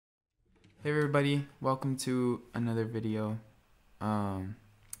Hey everybody, welcome to another video.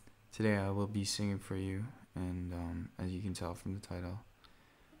 Today I will be singing for you, and as you can tell from the title,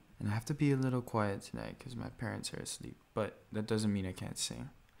 and I have to be a little quiet tonight because my parents are asleep, but that doesn't mean I can't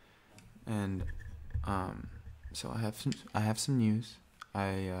sing. And so I have some news.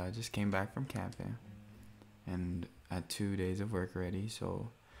 I just came back from camping, and I had 2 days of work already,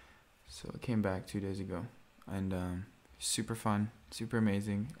 so I came back 2 days ago, and super fun, super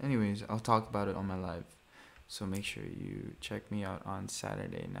amazing. Anyways, I'll talk about it on my live, so make sure you check me out on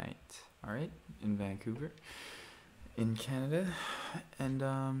Saturday night, alright, in Vancouver, in Canada. And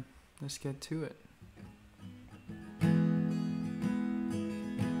let's get to it.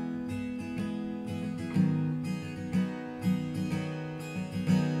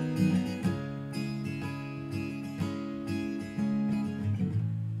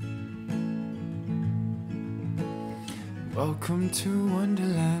 Welcome to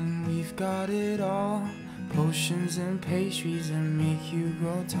Wonderland, we've got it all. Potions and pastries that make you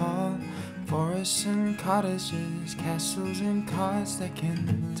grow tall. Forests and cottages, castles and cars that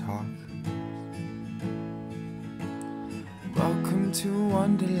can talk. Welcome to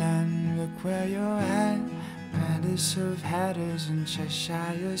Wonderland, look where you're at. Palace of hatters and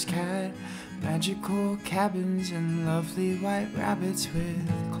Cheshire's cat. Magical cabins and lovely white rabbits with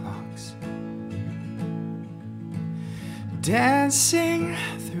clocks. Dancing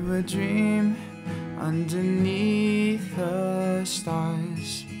through a dream underneath the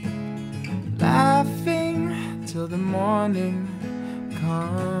stars, laughing till the morning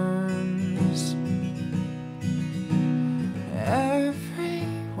comes.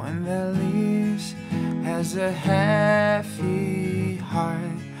 Everyone that leaves has a heavy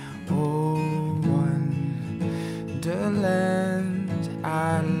heart. Oh, Wonderland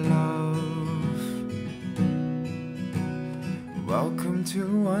I love. Welcome to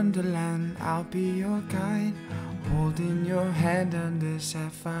Wonderland, I'll be your guide, holding your hand under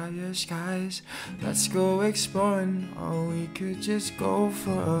sapphire skies. Let's go exploring, or we could just go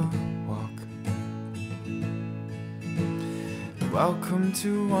for a walk. Welcome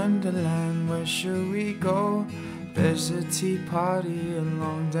to Wonderland, where should we go? There's a tea party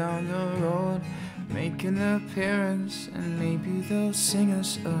along down the road. Make an appearance and maybe they'll sing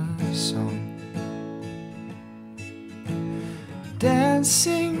us a song.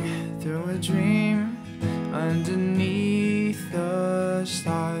 Dancing through a dream underneath the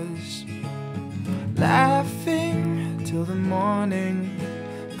stars, laughing till the morning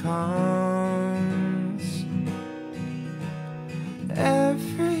comes.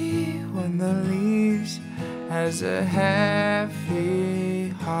 Everyone that leaves has a heavy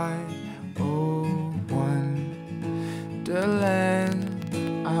heart. Oh, Wonderland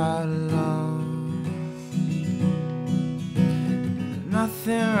I love.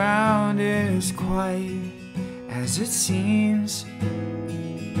 Nothing around is quite as it seems.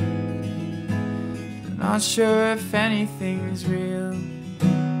 Not sure if anything's real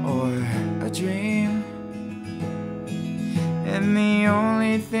or a dream. And the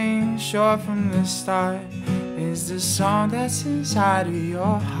only thing sure from the start is the song that's inside of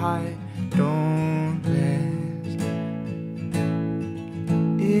your heart. Don't let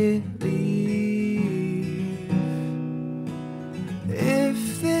it leave.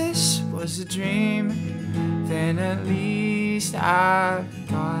 If this was a dream, then at least I've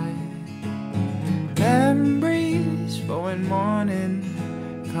got memories for when morning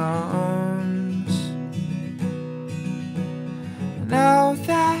comes. Now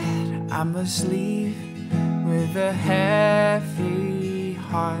that I must leave with a heavy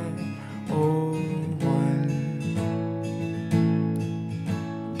heart. Oh,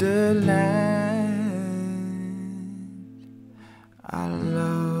 Wonderland I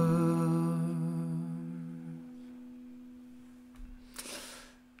love.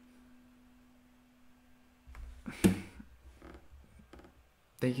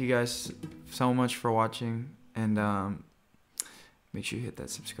 Thank you guys so much for watching, and make sure you hit that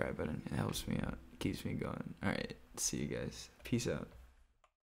subscribe button. It helps me out, it keeps me going. Alright, see you guys. Peace out.